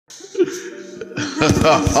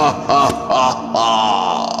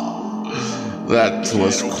That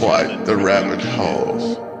was quite the rabbit hole.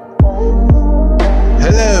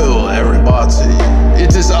 Hello, everybody.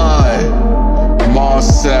 It is I,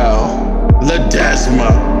 Marcel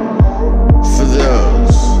Ledesma. For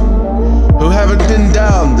those who haven't been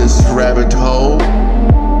down this rabbit hole,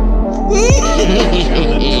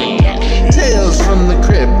 Tales from the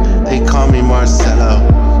Crypt, they call me Marcelo.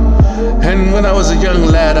 And when I was a young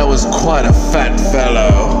lad, I was quite a fat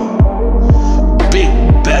fellow. Big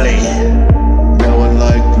belly. No one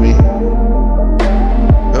liked me.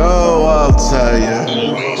 Oh, I'll tell you.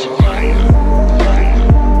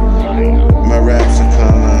 My raps are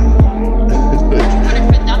kinda...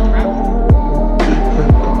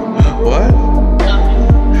 What?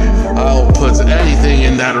 I'll put anything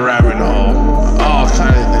in that rabbit hole. All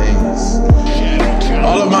kind of things.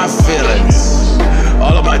 All of my feelings.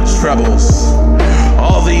 All of my troubles.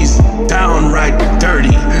 All these downright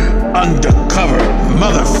dirty, undercover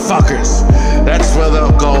motherfuckers. That's where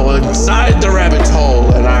they'll go, inside the rabbit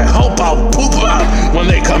hole, and I hope I'll poop out when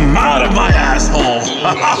they come out of my asshole.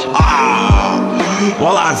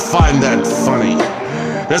 Well, I find that funny.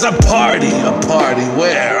 There's a party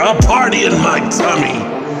where? A party in my tummy.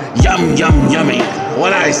 Yum, yum, yummy.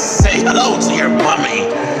 When I say hello to your mummy,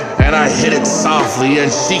 and I hit it softly,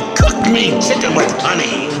 and she cooked me chicken with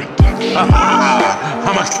honey.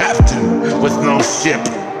 I'm a captain with no ship.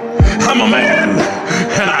 I'm a man,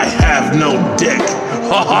 and I have no dick.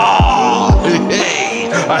 Hey,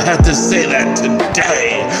 I had to say that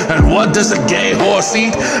today. And what does a gay horse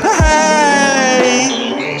eat? Hey!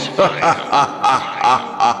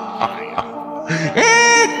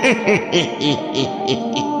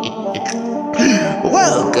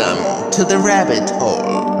 Welcome to the rabbit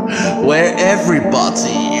hole, where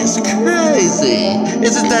everybody is crazy.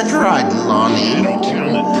 Isn't that right, Lonnie?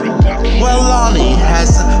 Well, Lonnie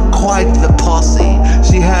has quite the posse.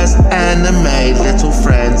 She has anime little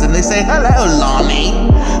friends, and they say, hello, Lonnie.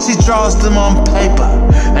 She draws them on paper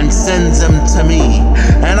and sends them to me,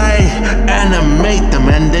 and I animate them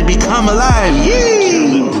and they become alive.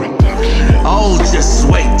 Yee! Oh, just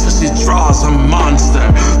wait till she draws a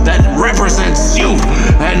monster that represents you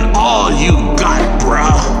and all you got,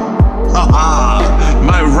 bruh.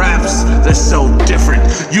 My raps, they're so different,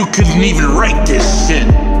 you couldn't even write this shit.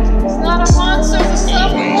 It's not a monster, it's a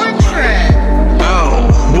self-portrait. Oh,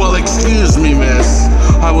 well, excuse me, miss.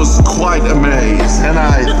 I was quite amazed, and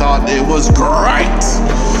I thought it was great.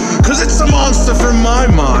 Cause it's a monster from my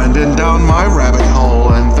mind and down my rabbit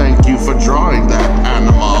hole, and thank you for drawing that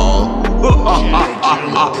animal.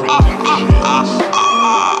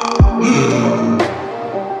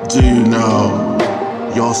 Do you know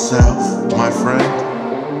yourself, my friend?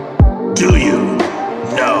 Do you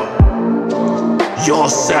know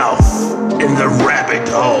yourself in the rabbit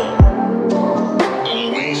hole?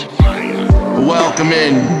 Welcome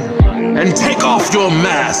in. And take off your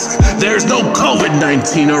mask. There's no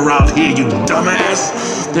COVID-19 around here, you dumbass.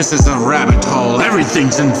 This is a rabbit hole.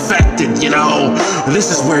 Everything's infected, you know. This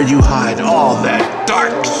is where you hide all that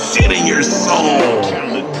dark shit in your soul.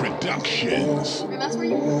 Talent Productions. That's where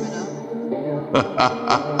you moving up.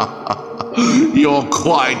 You're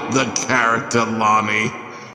quite the character, Lonnie.